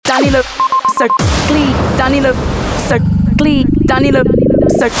DANILO, SECLi, DANILO, SECLi, DANILO,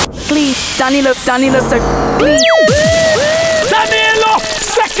 SECLi, DANILO, DANILO, SECLi. DANILO,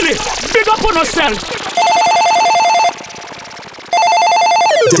 SECLi, big up on yourself.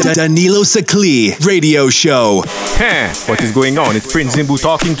 Danilo SECLi Radio Show. What is going on? It's Prince Zimbu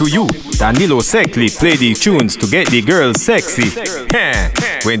talking to you. Danilo SECLi play the tunes to get the girls sexy.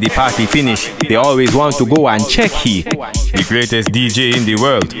 When the party finish, they always want to go and check he, the greatest DJ in the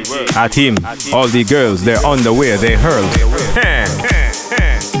world. At him, all the girls, their underwear, they hurled.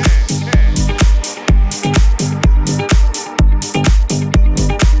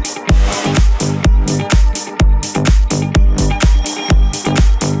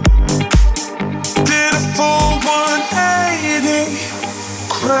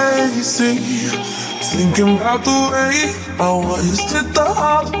 Thinking about the way I was, did the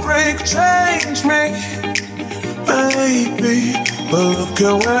heartbreak change me? Maybe, but look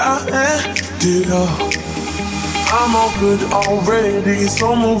at where I ended up. I'm all good already,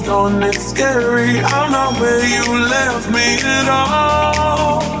 so moved on, it's scary. I'm not where you left me at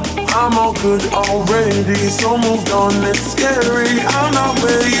all. I'm all good already, so moved on, it's scary. I'm not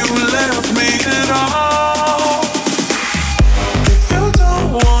where you left me at all. If you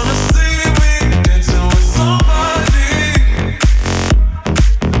don't wanna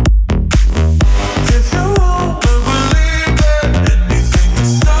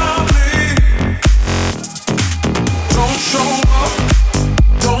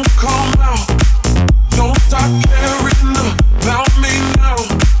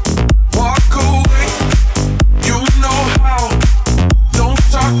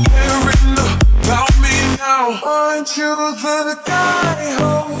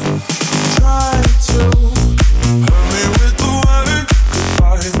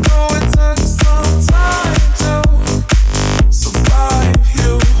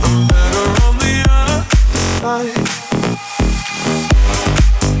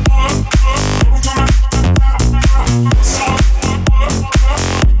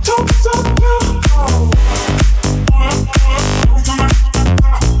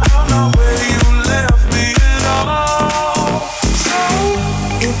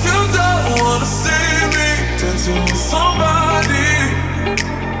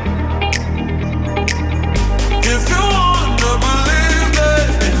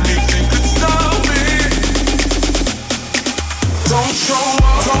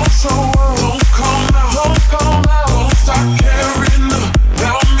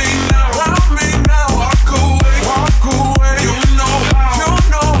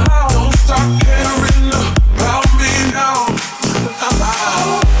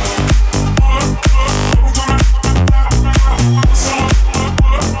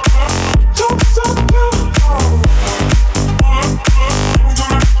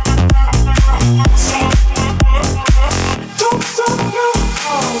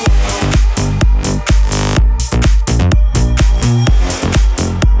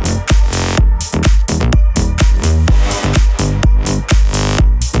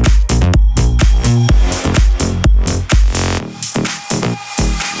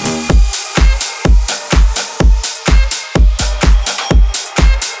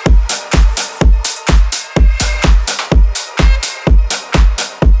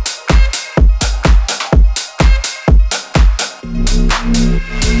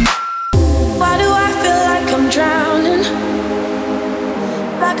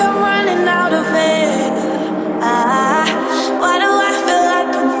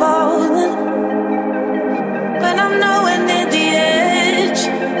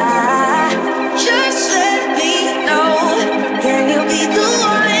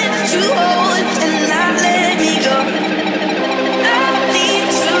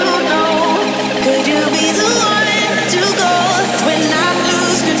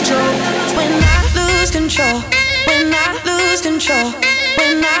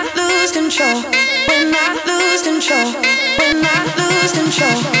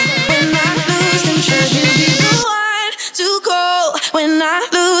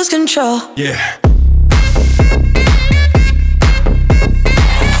Yeah.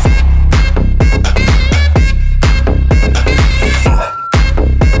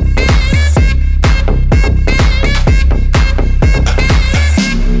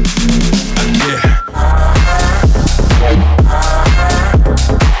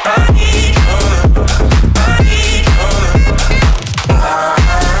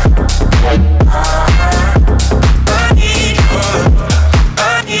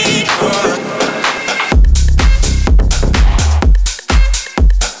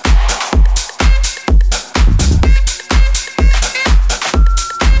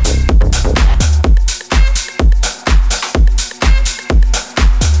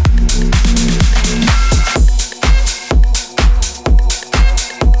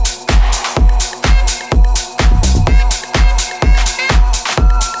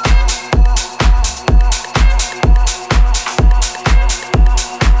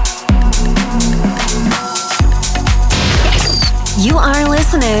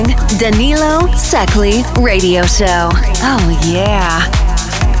 Danilo SECLi Radio Show. Oh yeah.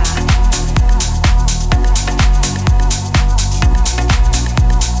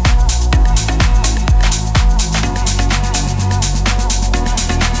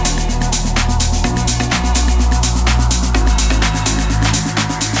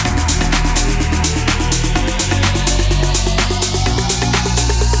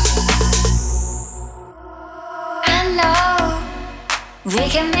 We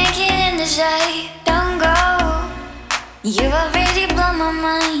can make it in the shade, don't go. You already blown my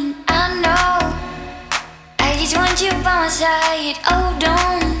mind, I know. I just want you by my side, oh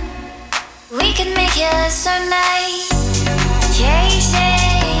don't. We can make it so nice.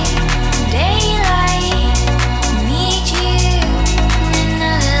 Chasing daylight, meet you in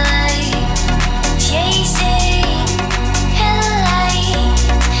another light. Chasing headlight,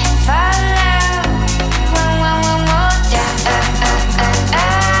 follow. One more down.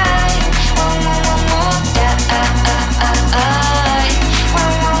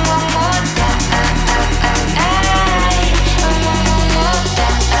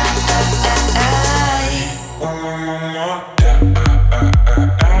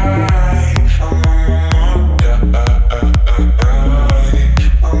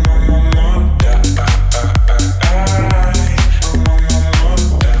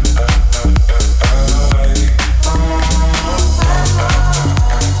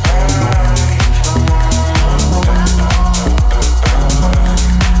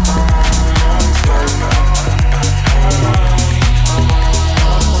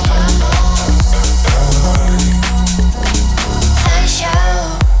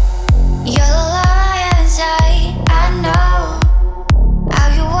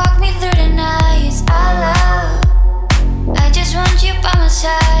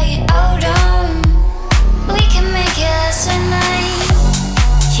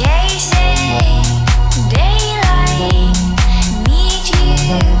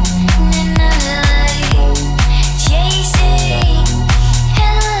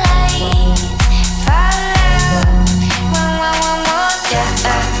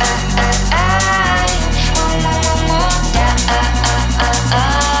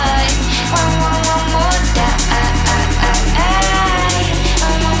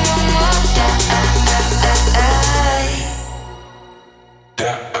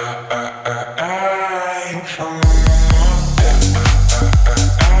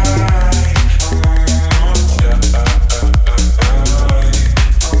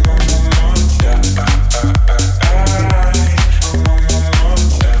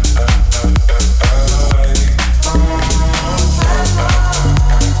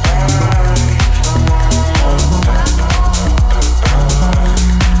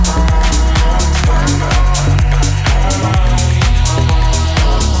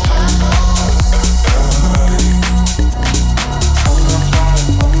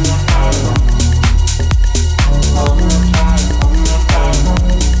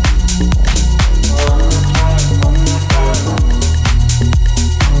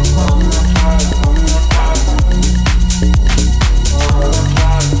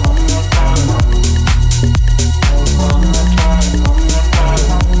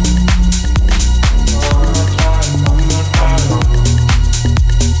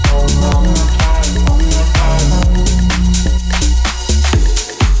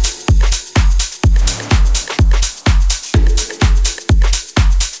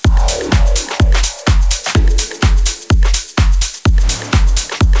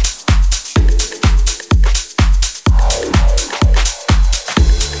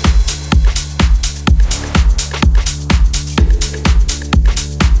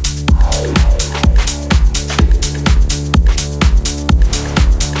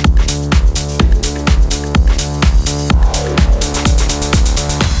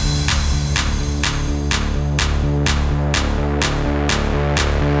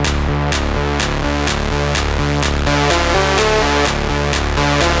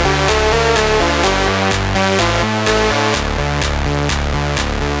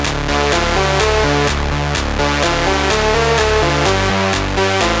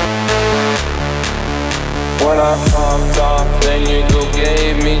 I popped off, then you go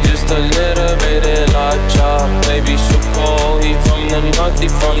gave me just a little bit of la chop. Baby so cold, he from the north, he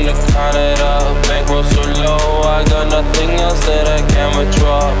from the Canada. Bankroll so low, I got nothing else that I can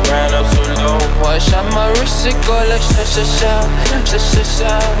withdraw. Ran up so low, I shot my wrist, it go like sha sha sha, sha sha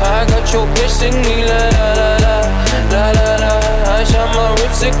sha. I got your bitch sing me la la la la, la la la. I shot my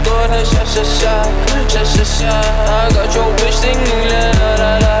wrist, it go like sha sha sha, sha sha sha. I got your bitch sing me la la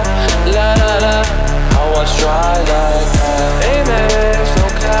la la, la la la. I was dry like that. Amex, no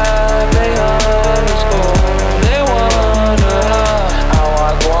cap,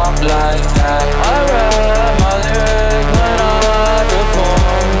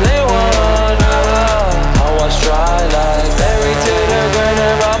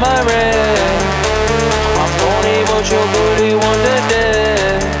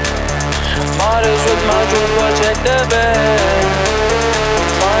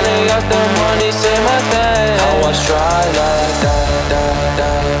 try like that.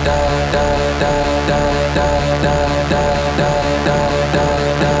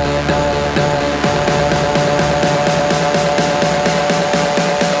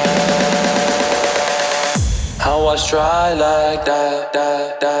 How I try like that.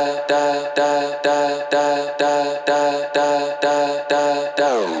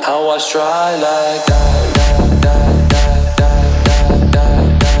 How I try like that.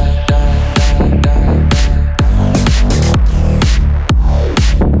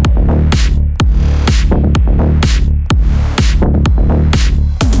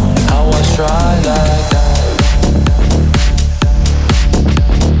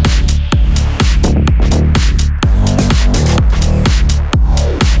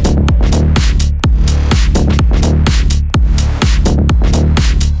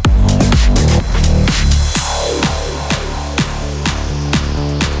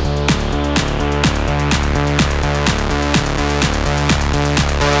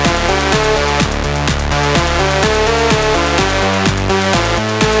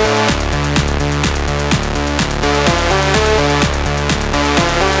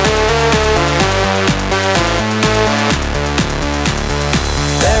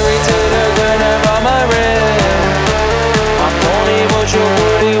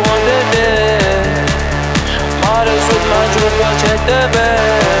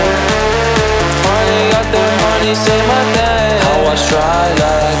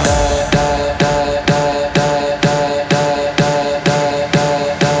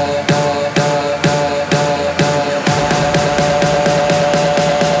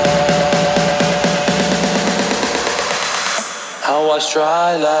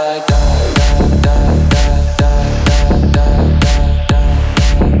 Try like that.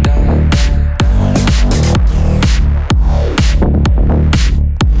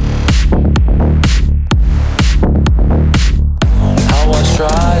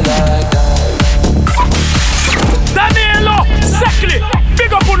 Danilo, SECLi,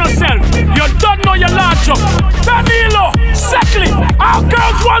 big up on yourself. You don't know your large up. Danilo, SECLi, our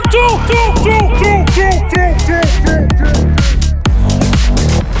girls want to.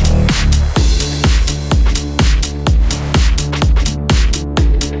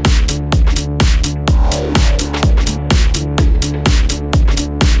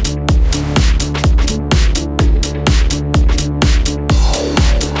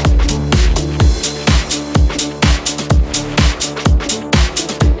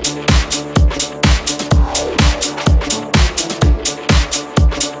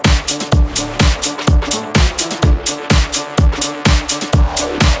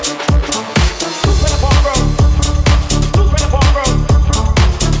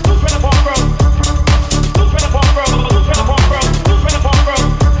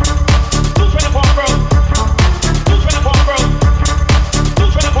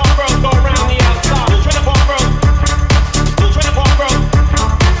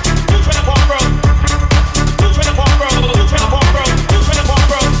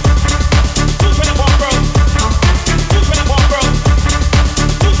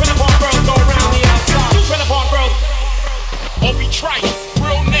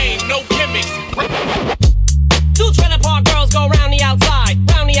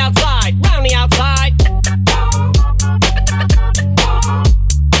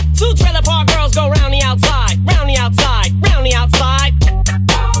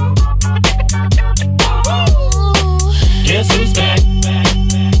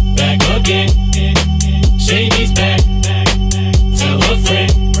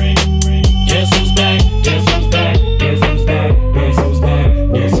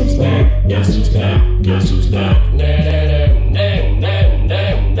 Guess who's back?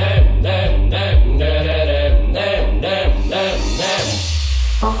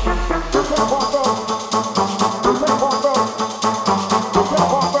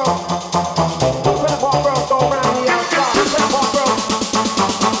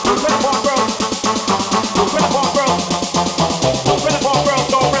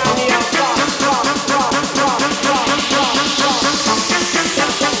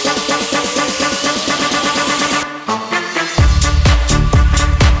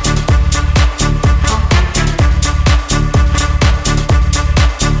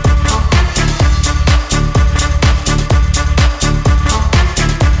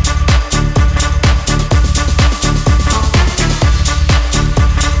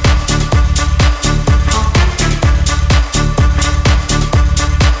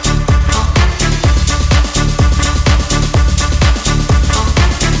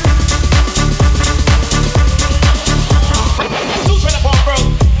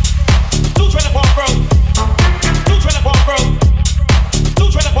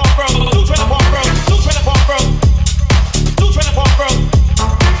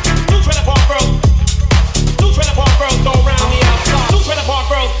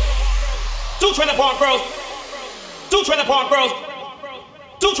 park girls. Two trailer park girls.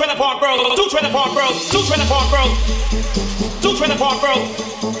 Two trailer park girls. Two trailer park girls. Two trailer park girls. Two trailer park girls.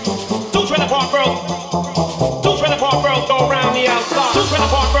 Two trailer park girls. Two trailer park girls go around the outside. Two trailer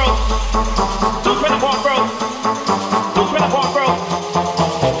park girls. Two trailer park girls. Two trailer park girls.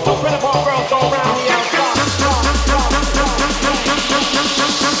 Two trailer park girls go around the outside.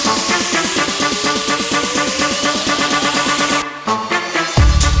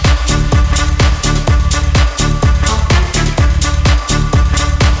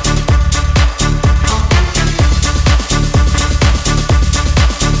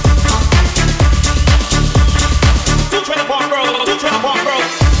 Two trailer park girls. Two trailer park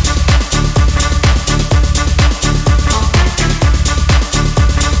girls.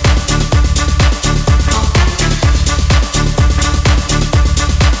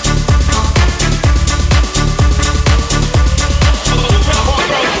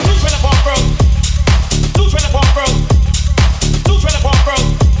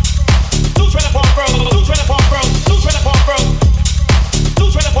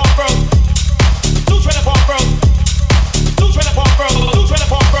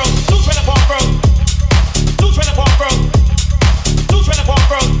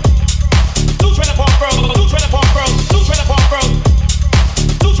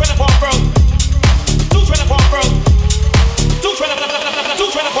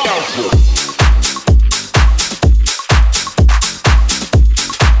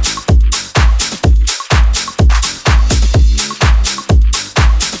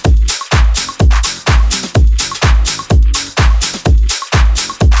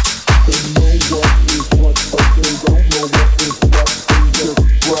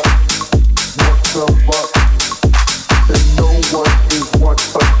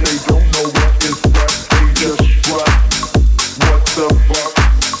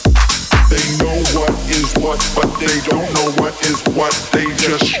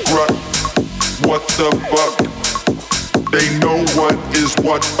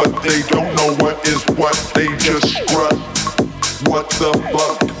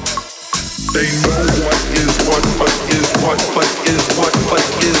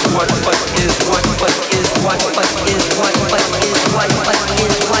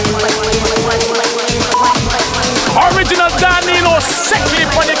 Original DANILO SECLi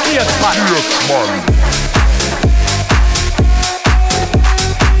for the case, man. Yes, man.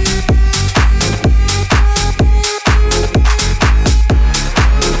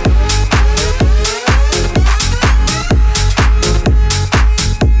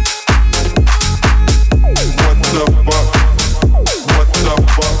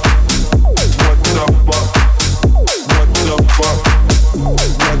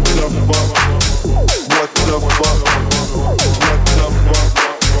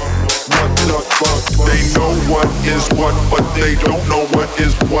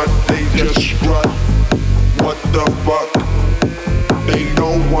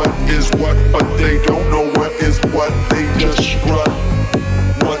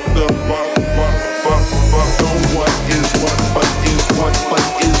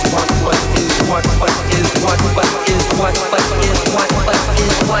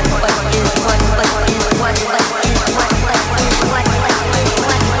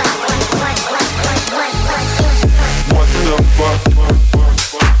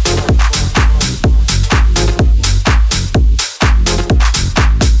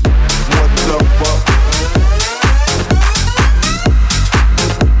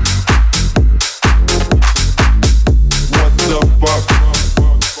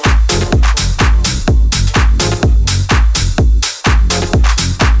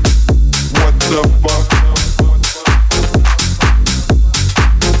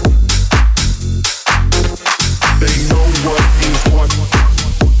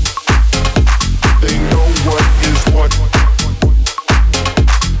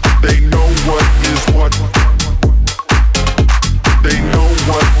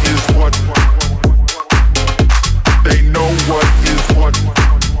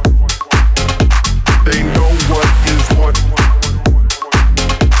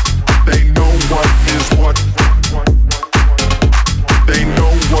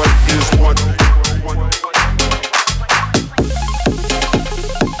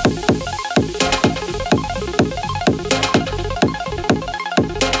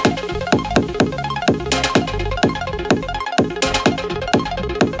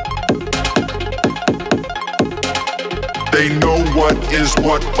 They know what is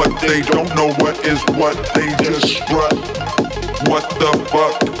what, but they don't know what is what. They just strut. What the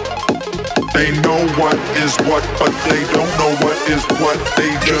fuck? They know what is what, but they don't know what is what.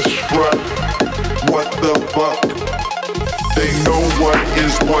 They just strut. what the fuck. They know what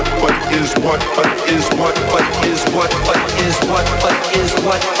is what, but is what, but is what, but is what, but is what, but is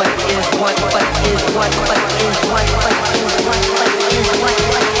what, but is what, but is what, but is what, but is what, but is what, but is what,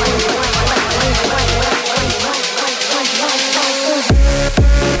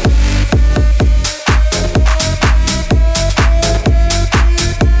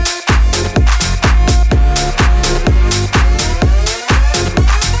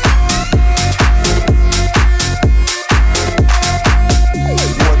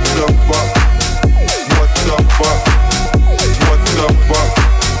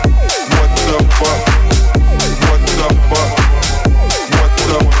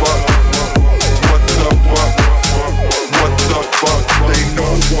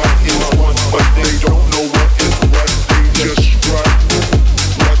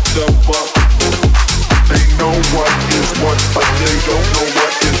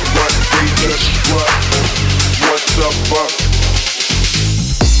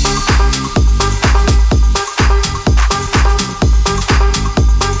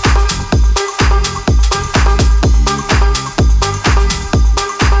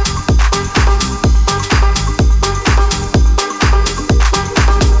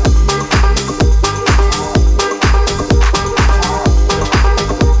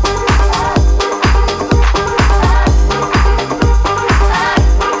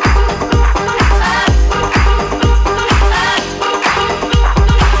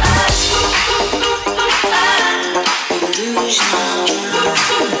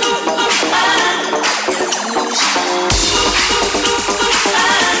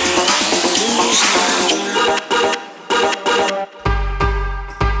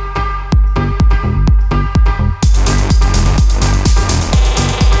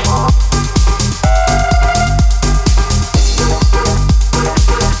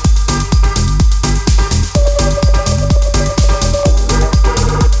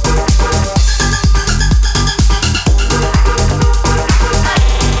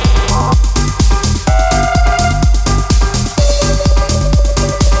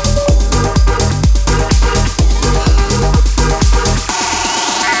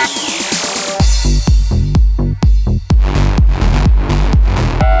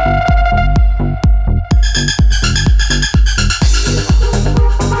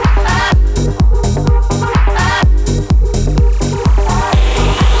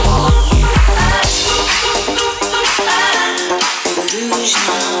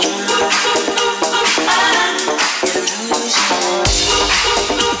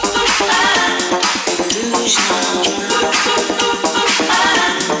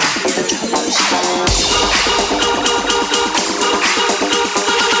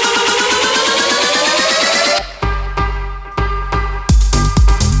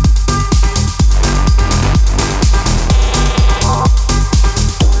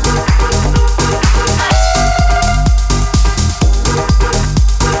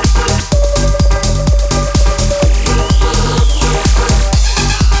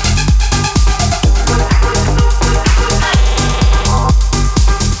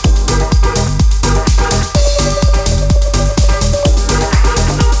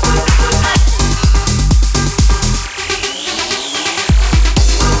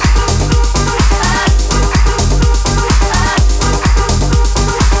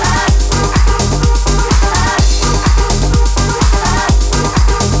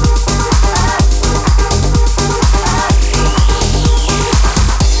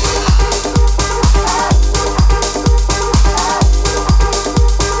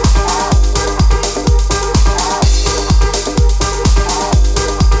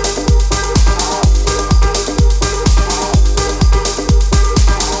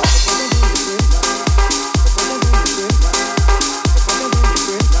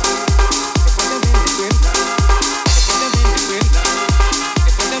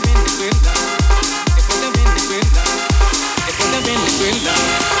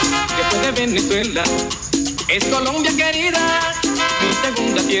 Venezuela. Es Colombia querida, mi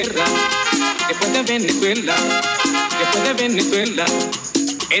segunda tierra. Después de Venezuela, después de Venezuela.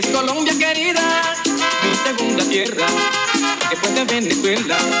 Es Colombia querida, mi segunda tierra. Después de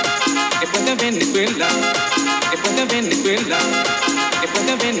Venezuela, después de Venezuela, después de Venezuela, después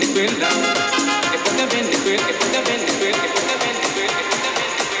de Venezuela, después de Venezuela, después de Venezuela, después de Venezuela.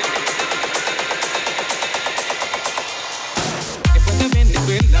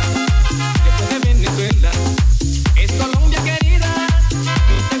 Venezuela, después de Venezuela, es Colombia querida,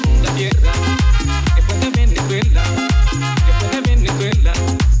 mi segunda tierra. Después de Venezuela, después de Venezuela,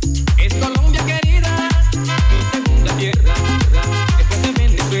 es Colombia querida, mi segunda tierra. Después de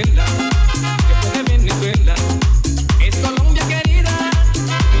Venezuela, después de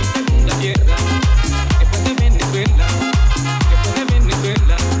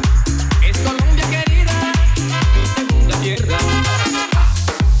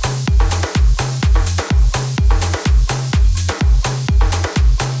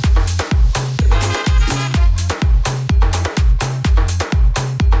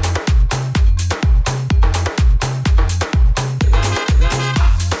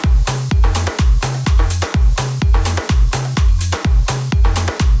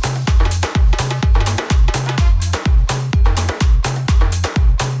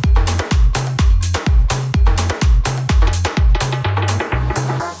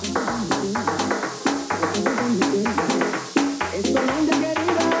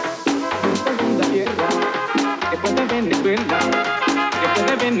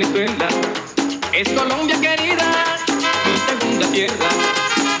Venezuela. Es Colombia querida, mi segunda tierra.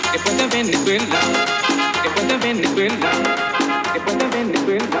 Después de Venezuela, después de Venezuela, después de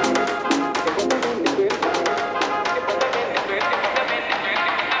Venezuela.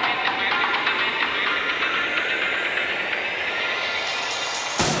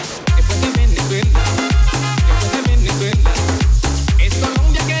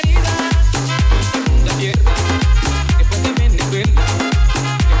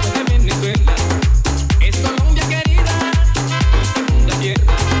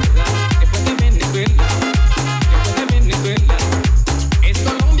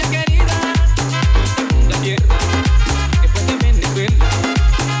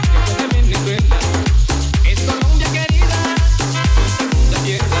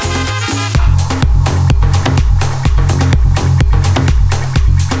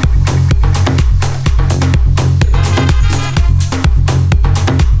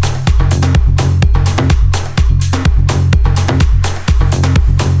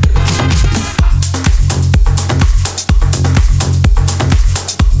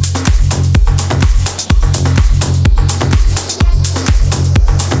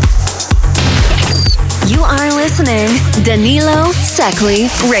 Danilo SECLi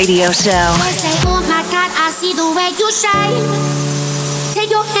Radio Show. I say, oh my God, I see the way you shine. Take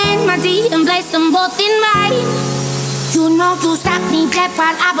your hand, my dear, and place them both in mine. You know you stopped me dead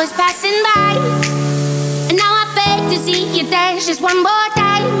while I was passing by. And now I beg to see you dance just one more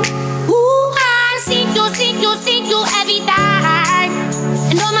time. Ooh, I see you every time.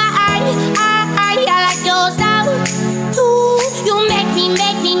 And oh my, I like your style. Ooh, you make me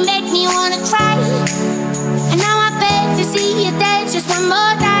wanna cry. And now I beg to see you dance just one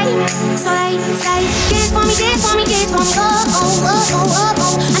more time. So I say, dance for me, oh, oh, oh, oh,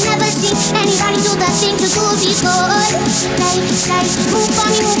 oh. I never seen anybody do the thing you do before. Say, move for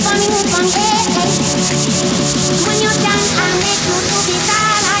me, hey, hey. When you're done, I'll make you move it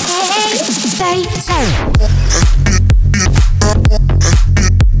all, hey, say.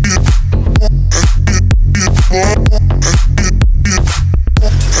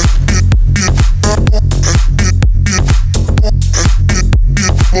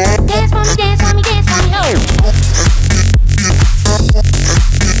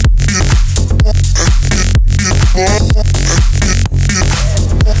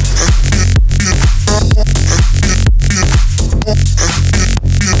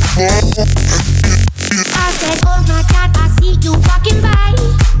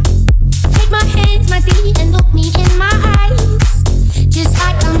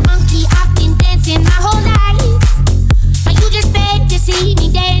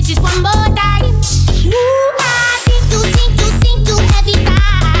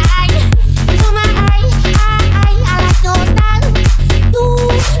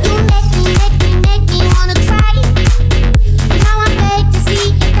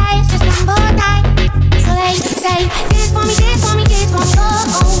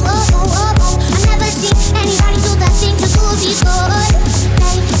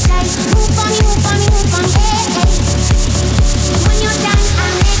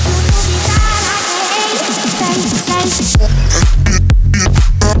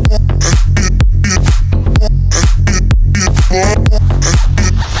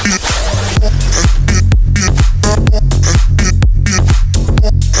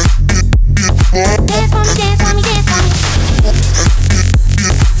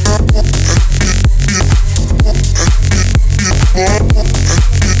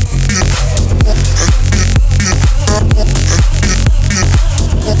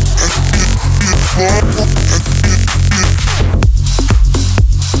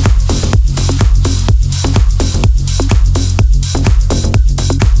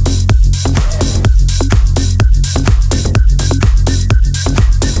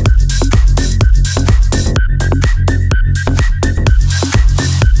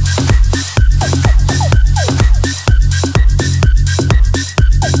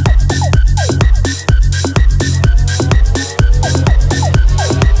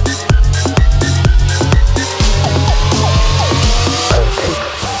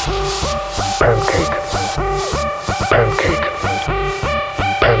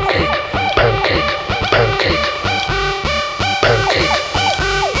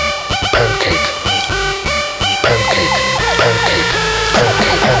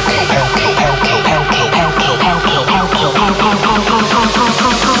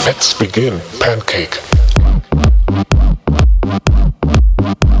 Let's begin. Pancake.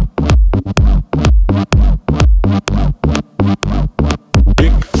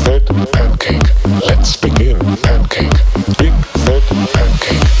 Big fat pancake. Let's begin. Pancake. Big fat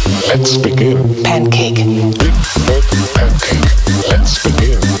pancake. let's begin. Pancake. Big fat pancake, let's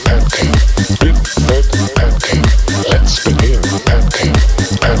begin. Pancake, big fat pancake, let's begin. Pancake,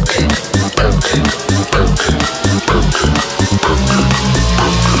 pancake, pancake, pancake, pancake,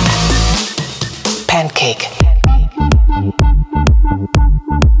 pancake, pancake.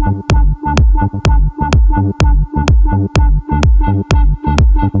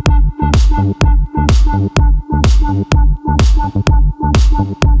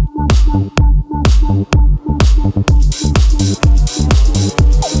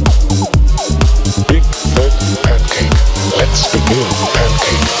 Big fat pancake, let's begin.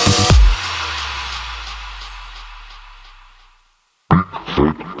 Pancake.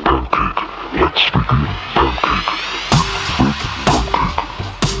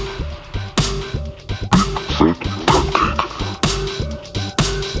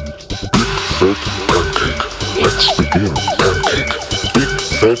 Let's begin. Pancake. Big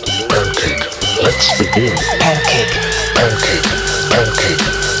fat pancake, let's begin. Pancake. Pancake, pancake,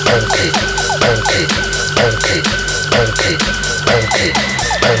 pancake, pancake, pancake, pancake, pancake, pancake,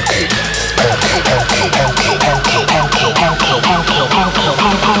 pancake.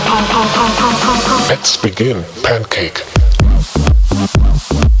 Let's begin. Pancake.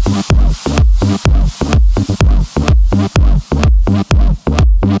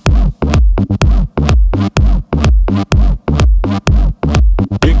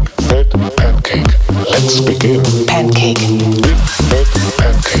 Big fat pancake, let's begin. Pancake. Big fat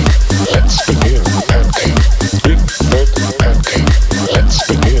pancake, let's begin. Pancake. Big fat pancake, let's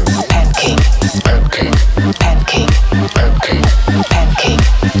begin. Pancake. Pancake. Pancake. Pancake. Pancake.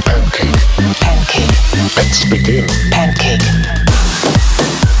 Pancake. Pancake. Let's begin. Pancake.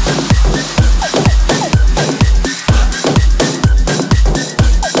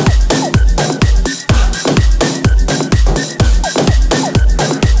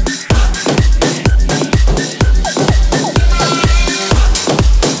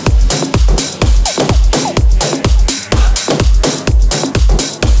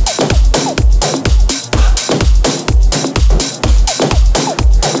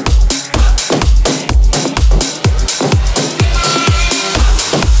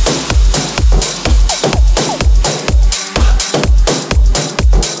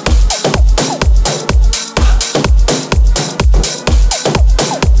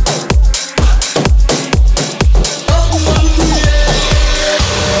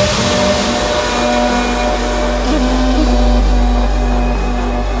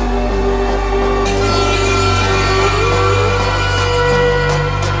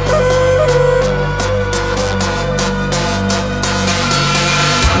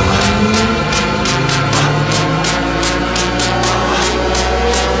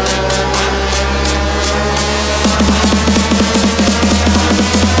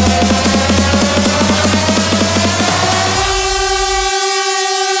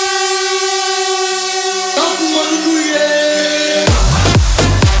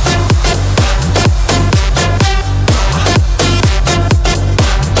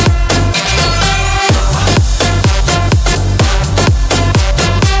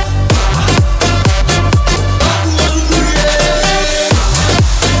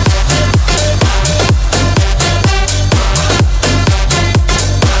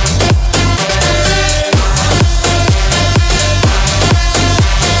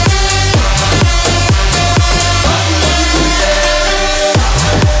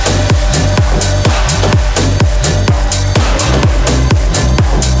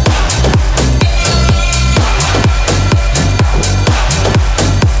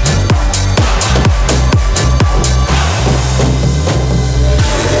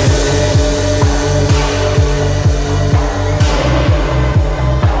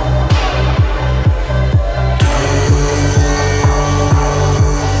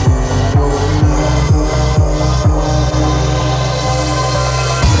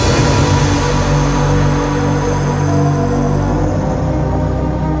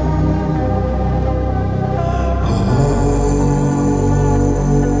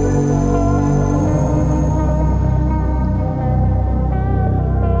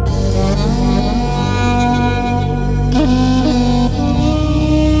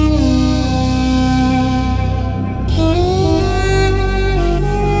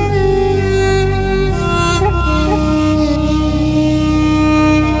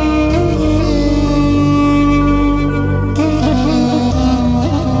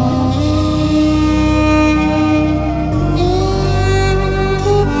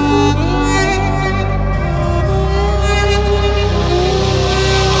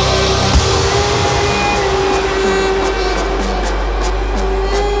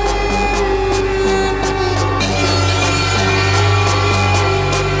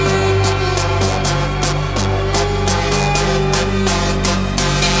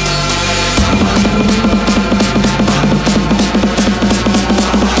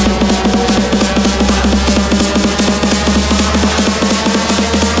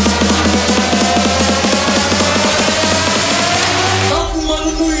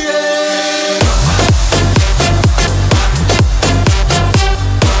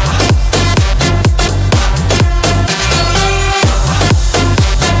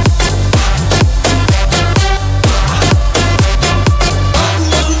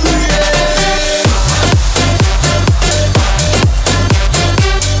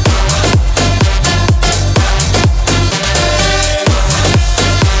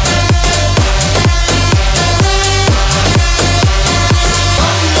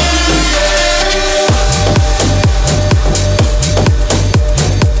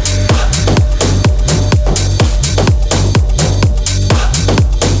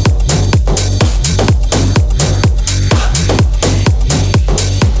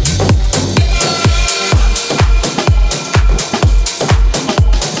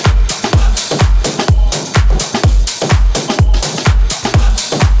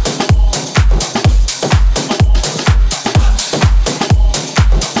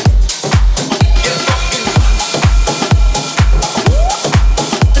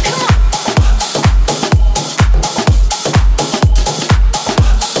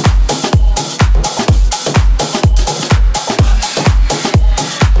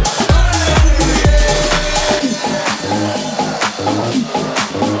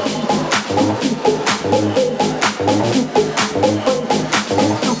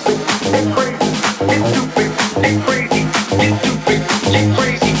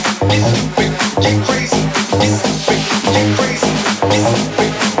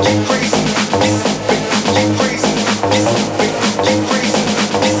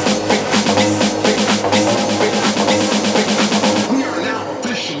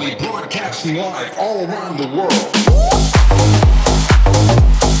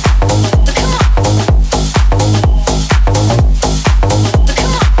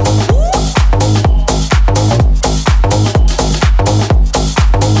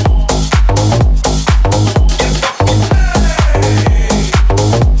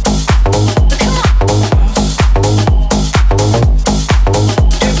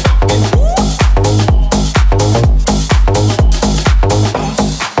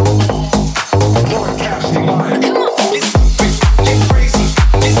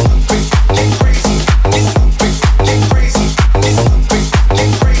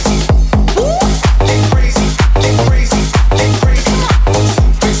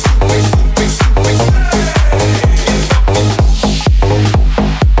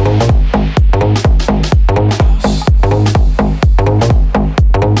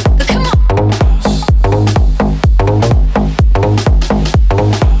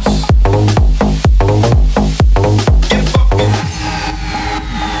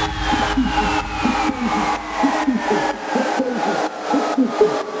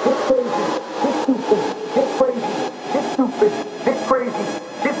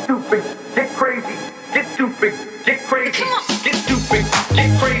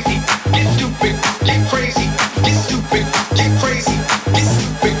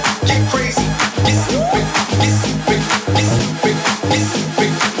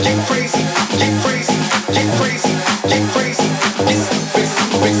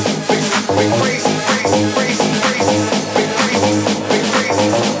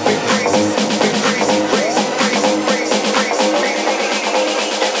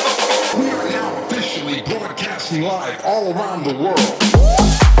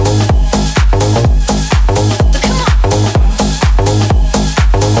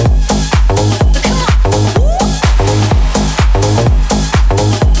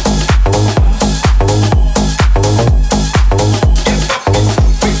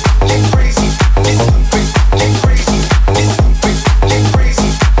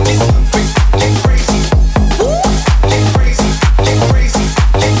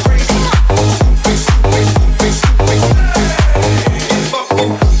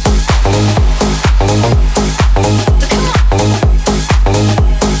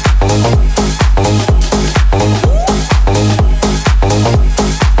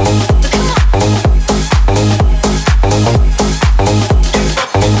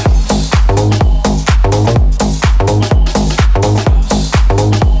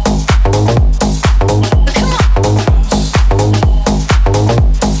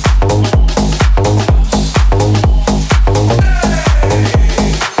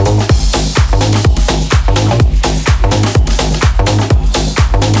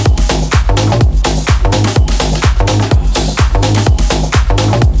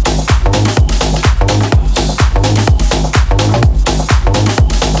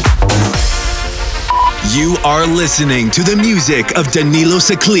 You are listening to the music of Danilo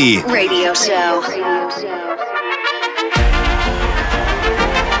SECLi Radio Show.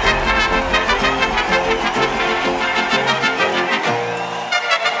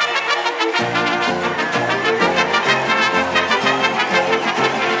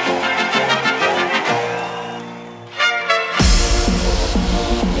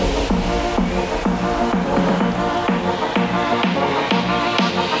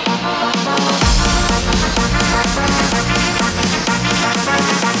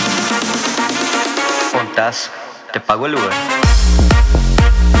 Te pago el Uber.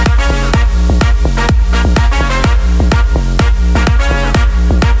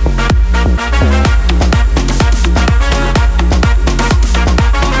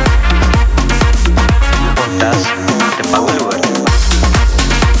 Te pago el Uber.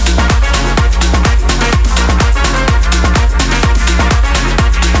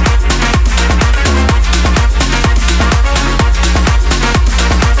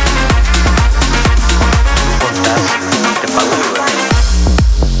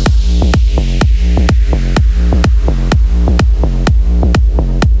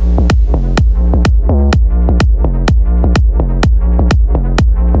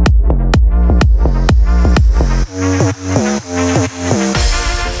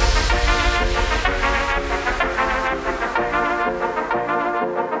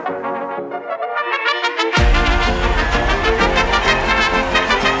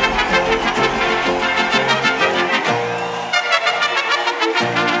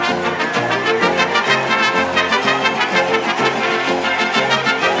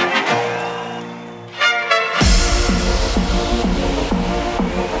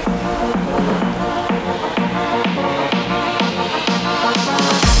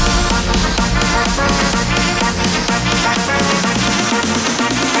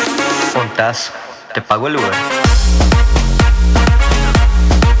 Te pago el Uber.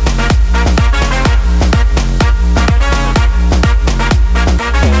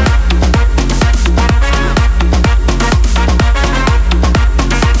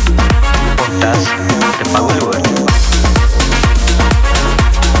 Te pago el Uber.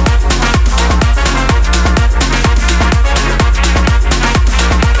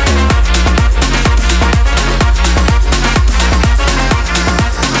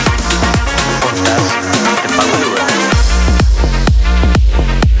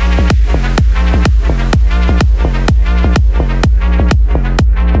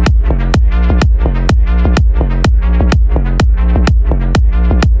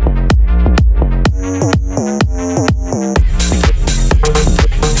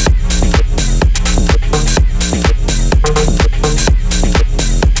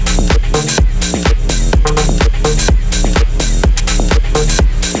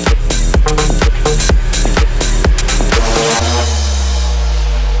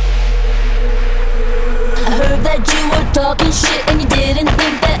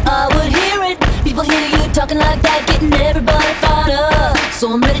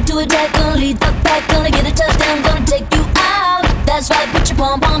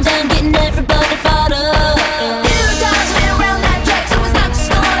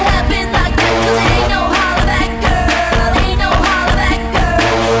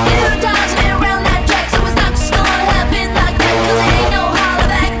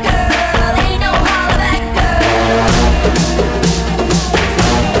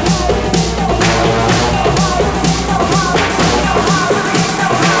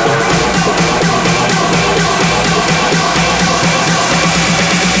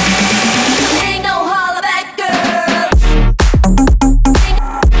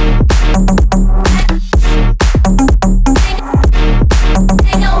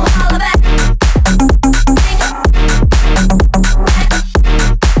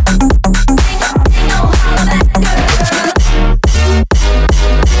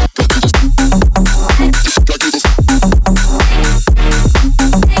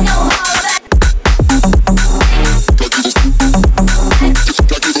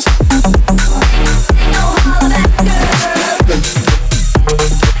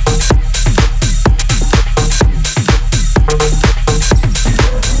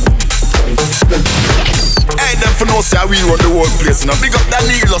 we run the whole place. Now big up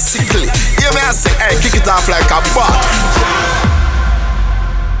DANILO SECLi. Hear me I say, hey, kick it off like a ball.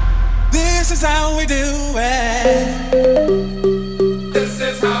 This is how we do it. This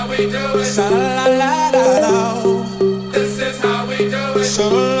is how we do it. Sha-la-la-la-la. This is how we do it.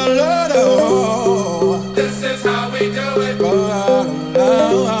 Sha-la-la-la-la. This is how we do it. Oh,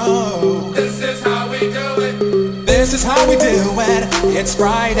 this is how we do it. This is how we do it. It's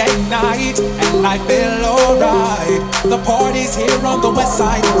Friday night and I feel alright. The party's here on the west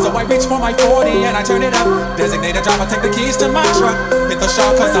side, so I reach for my 40 and I turn it up. Designated driver, take the keys to my truck. Hit the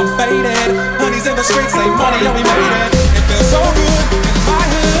shop cause I'm faded. Honey's in the streets, say money, yeah, we made it. It feels so good in my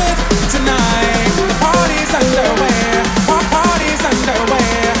hood tonight. The party's underway, party's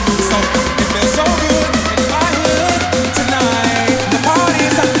underway. So it feels so good in my hood tonight. The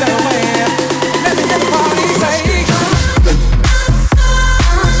party's underway. Let me hear the party say.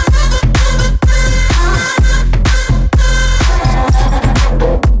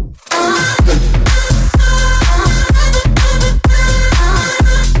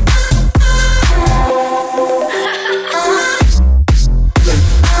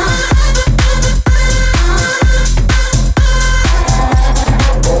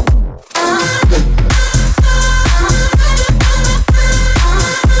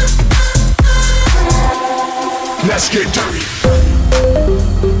 Let's get dirty.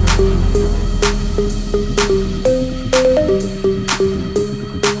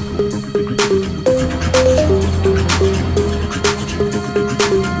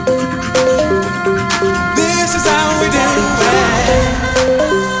 This is how we do it.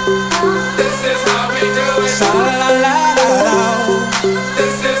 This is how we do it. Sha la la la la.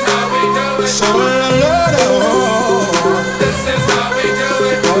 This is how we do it. Sha la la la. This is how we do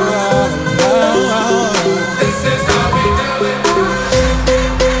it. This is how we do it.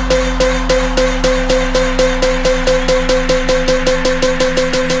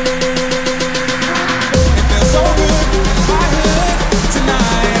 It feels so good in my hood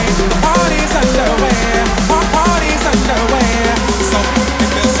tonight. The party's underway, party's underway. So it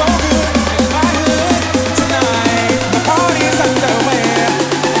feels so good in my hood tonight. The party's underway.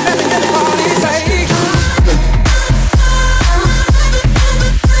 Let me hear the party say.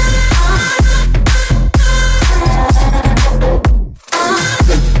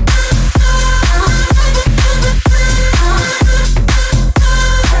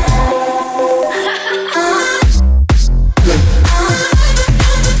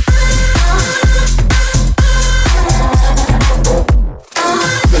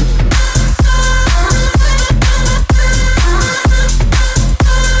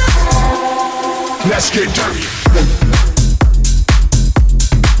 Let's get dirty.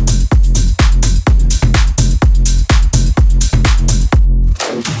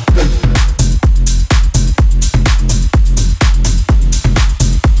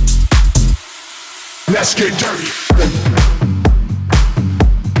 Let's get dirty.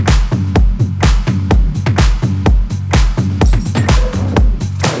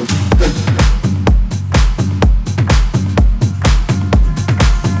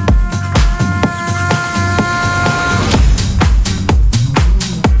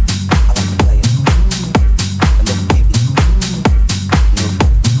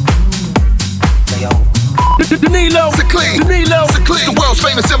 SECLi, the world's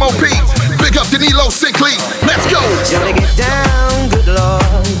famous MOP. Big up DANILO, SECLi. Let's go. Johnny, get down, good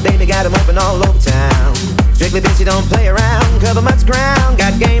lord. Baby got 'em open all over town. Strictly bitch, you don't play around. Cover much ground,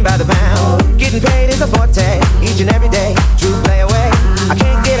 got game by the pound. Getting paid is a forte, each and every day. True play away, I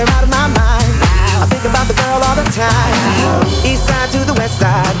can't get her out of my mind. I think about the girl all the time. East side to the west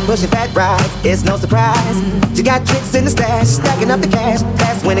side, pushing fat rides, it's no surprise. She got tricks in the stash, stacking up the cash.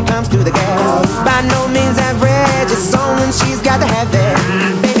 That's when it comes to the gas. By no means average, it's on when she's got to have it.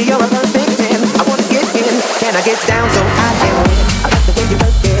 Baby, you're a perfect 10. I wanna get in, can I get down so I can win? I like the way you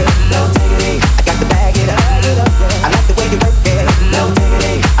work it, no diggity. I got to bag it up. I like the way you work it, no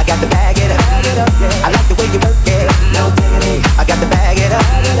diggity. I got to bag it up. I like the way you work it, no diggity. I got to bag it up.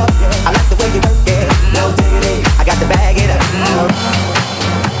 I like the way you work it, no diggity. I got to bag it up.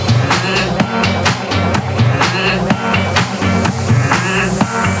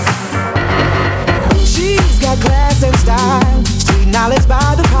 She's got class and style, street knowledge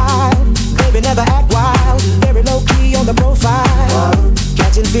by the pile. Baby never act wild, very low key on the profile.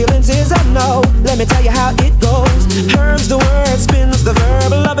 Catching feelings is a no, let me tell you how it goes. Herbs the word, spins the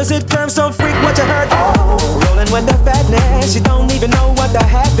verb, love is it curves, so freak what you heard. Oh, rolling with the fatness, you don't even know what the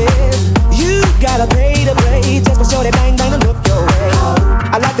half is. You gotta pay to play, just for sure they bang bang and look your way.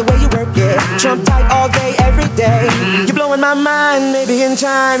 I like the way you work it, trump tight all day, every day. You're blowing my mind, maybe in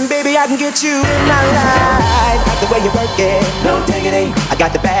time, baby I can get you in my ride. I like the way you work it, no diggity. I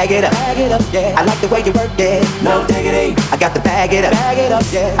got to bag it up, yeah. I like the way you work it, no diggity. I got to bag it up,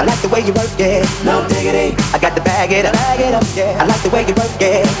 yeah. I like the way you work it, no diggity. I got to bag it up, yeah. I like the way you work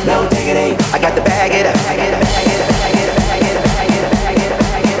it, no diggity. I got to bag it up, bag it up, bag it up, bag it up, bag it up, bag it up, bag it up, bag it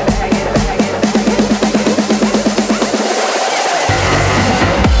up, bag it up, bag it up.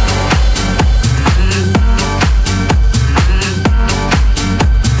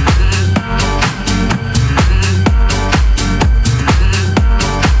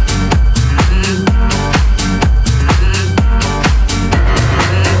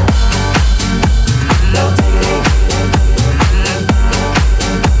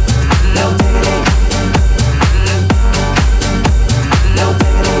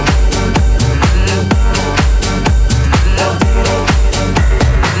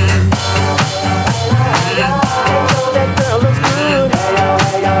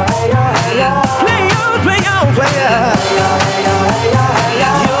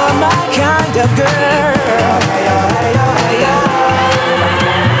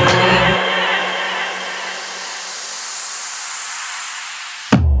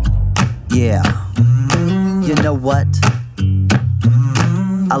 Yeah, you know what?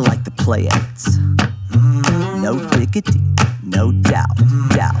 I like the playouts. No diggity, no doubt,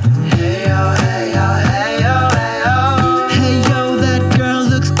 doubt. Hey yo, hey yo, hey yo, hey yo. Hey yo, that girl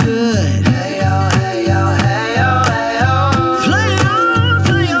looks good. Hey yo, hey yo, hey yo, hey yo. Play on,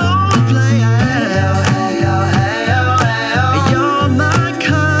 play on, play on. Hey yo, hey yo, hey yo, hey yo. You're my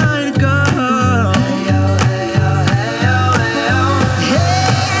kind of girl. Hey yo, hey yo, hey yo, hey yo. Hey.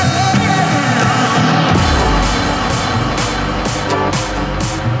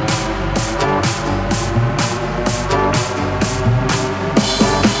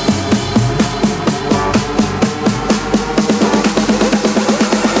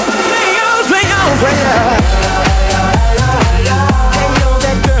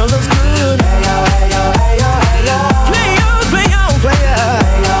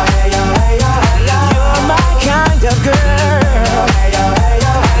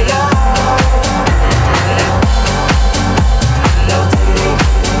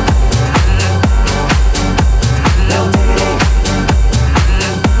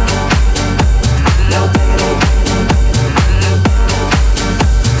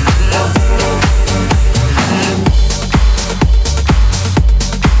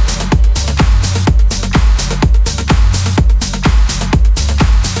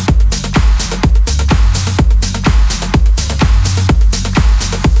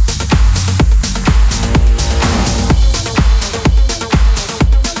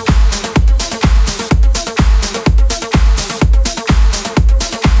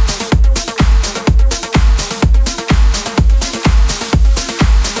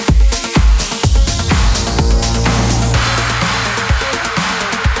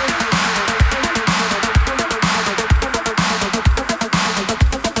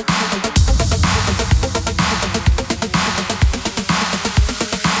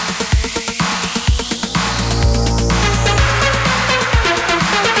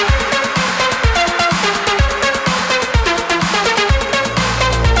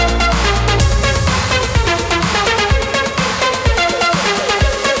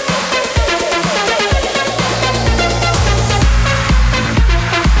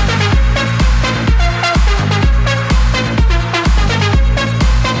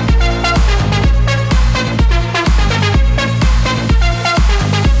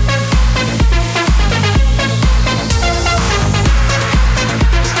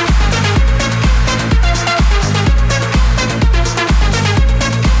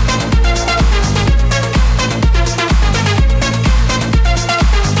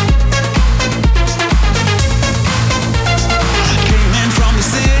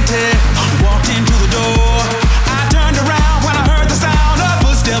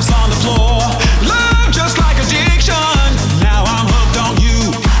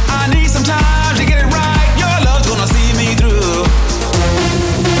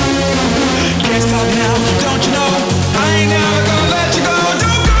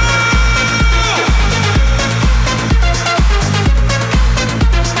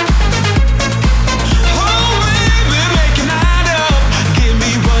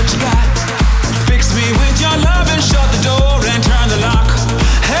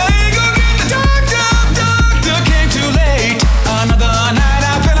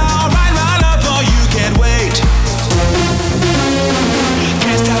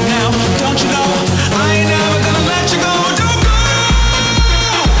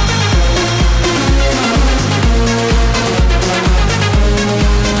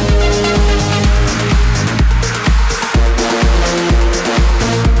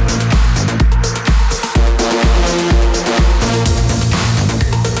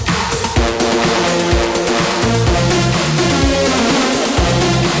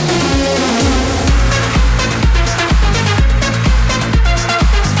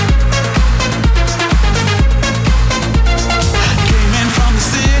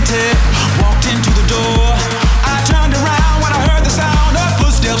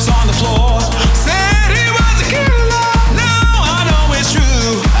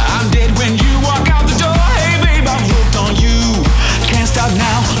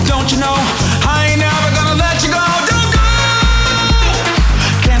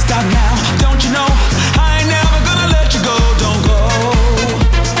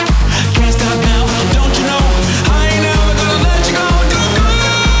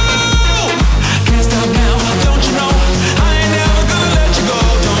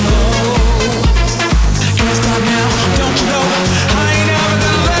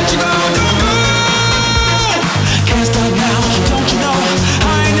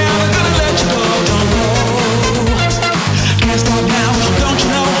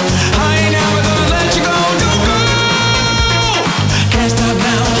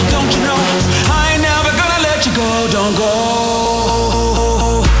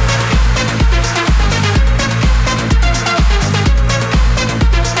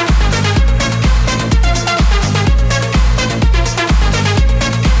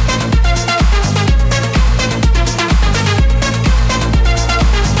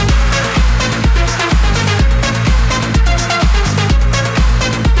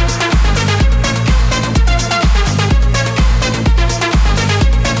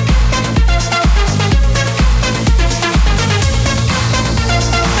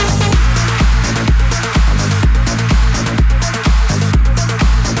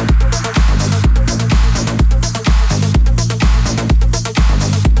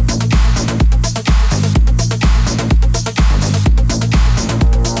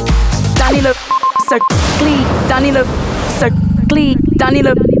 SECLi,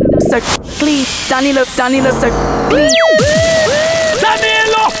 Danilo, SECLi, Danilo, SECLi.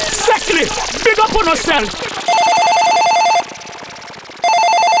 Danilo, SECLi, big up on yourself.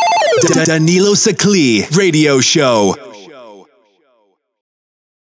 Danilo SECLi Radio Show.